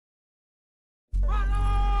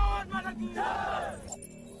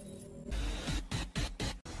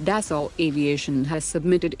Dassault Aviation has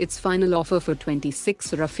submitted its final offer for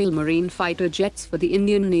 26 Rafale Marine fighter jets for the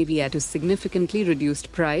Indian Navy at a significantly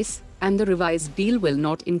reduced price, and the revised deal will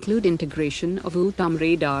not include integration of UTAM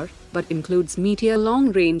radar, but includes Meteor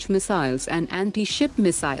long-range missiles and anti-ship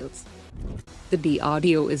missiles. The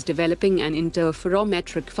DRDO is developing an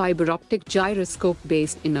interferometric fiber optic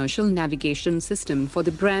gyroscope-based inertial navigation system for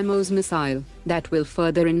the Brahmos missile that will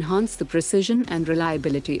further enhance the precision and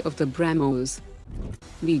reliability of the Brahmos.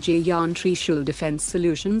 Vijayan Trishul Defense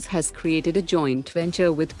Solutions has created a joint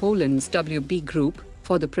venture with Poland's WB Group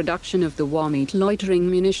for the production of the warmate loitering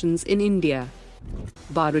munitions in India.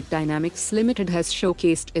 Bharat Dynamics Limited has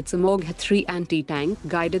showcased its Amogha-III anti-tank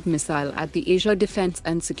guided missile at the Asia Defense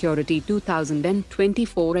and Security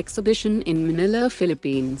 2024 exhibition in Manila,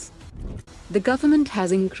 Philippines. The government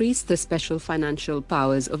has increased the special financial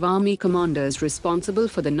powers of Army commanders responsible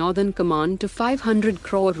for the Northern Command to 500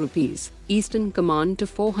 crore rupees, Eastern Command to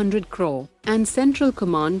 400 crore, and Central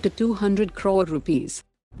Command to 200 crore rupees.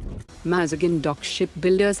 Mazagan Dock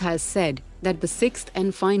Shipbuilders has said that the sixth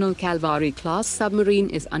and final Kalvari-class submarine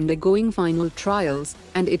is undergoing final trials,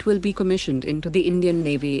 and it will be commissioned into the Indian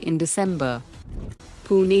Navy in December.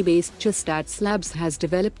 Pune-based Chistats Labs has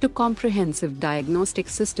developed a comprehensive diagnostic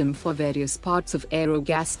system for various parts of aero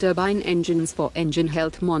gas turbine engines for engine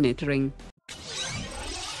health monitoring.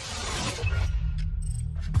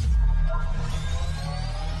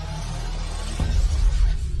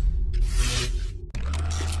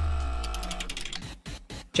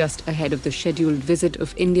 Just ahead of the scheduled visit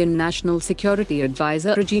of Indian National Security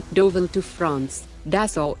Advisor Ajit Doval to France,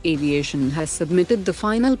 Dassault Aviation has submitted the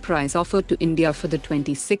final price offer to India for the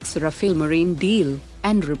 26 Rafale Marine deal,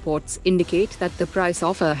 and reports indicate that the price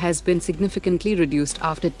offer has been significantly reduced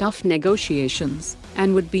after tough negotiations,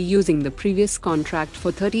 and would be using the previous contract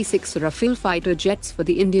for 36 Rafale fighter jets for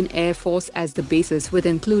the Indian Air Force as the basis, with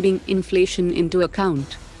including inflation into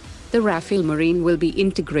account. The Rafale Marine will be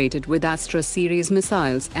integrated with Astra series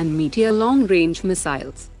missiles and Meteor long-range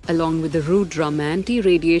missiles, along with the Rudram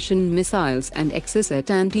anti-radiation missiles and Exocet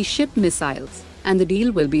anti-ship missiles, and the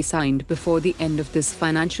deal will be signed before the end of this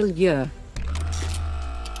financial year.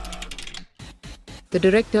 The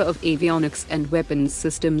Director of Avionics and Weapons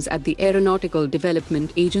Systems at the Aeronautical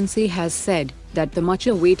Development Agency has said that the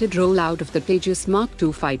much-awaited rollout of the Tejas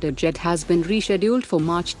Mk2 fighter jet has been rescheduled for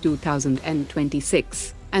March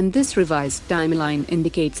 2026. And this revised timeline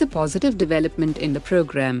indicates a positive development in the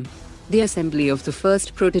program. The assembly of the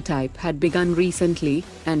first prototype had begun recently,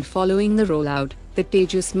 and following the rollout, the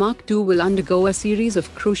Tejas Mk2 will undergo a series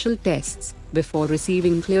of crucial tests before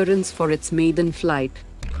receiving clearance for its maiden flight.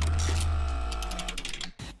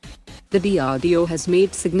 The DRDO has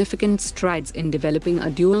made significant strides in developing a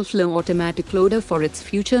dual-flow automatic loader for its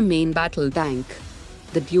future main battle tank.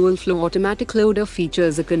 The dual-flow automatic loader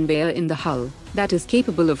features a conveyor in the hull that is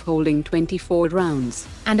capable of holding 24 rounds,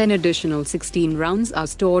 and an additional 16 rounds are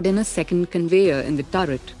stored in a second conveyor in the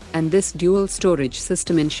turret, and this dual storage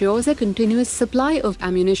system ensures a continuous supply of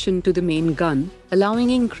ammunition to the main gun, allowing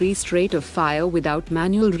increased rate of fire without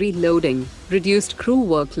manual reloading, reduced crew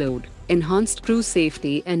workload, enhanced crew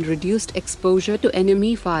safety, and reduced exposure to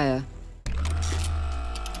enemy fire.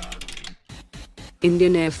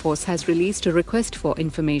 Indian Air Force has released a request for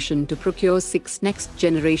information to procure 6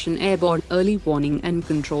 next-generation airborne early warning and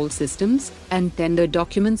control systems, and tender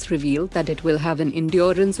documents reveal that it will have an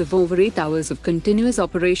endurance of over 8 hours of continuous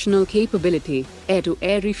operational capability,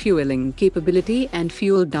 air-to-air refueling capability, and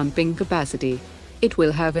fuel dumping capacity. It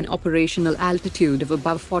will have an operational altitude of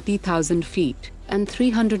above 40,000 feet, and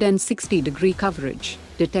 360-degree coverage,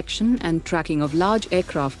 detection and tracking of large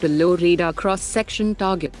aircraft below radar cross-section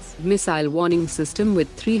targets, missile warning system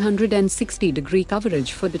with 360-degree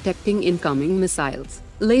coverage for detecting incoming missiles,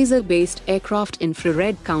 laser-based aircraft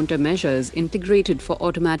infrared countermeasures integrated for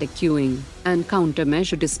automatic queuing, and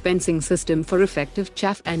countermeasure dispensing system for effective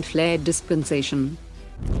chaff and flare dispensation.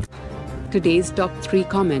 Today's top 3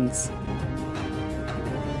 comments.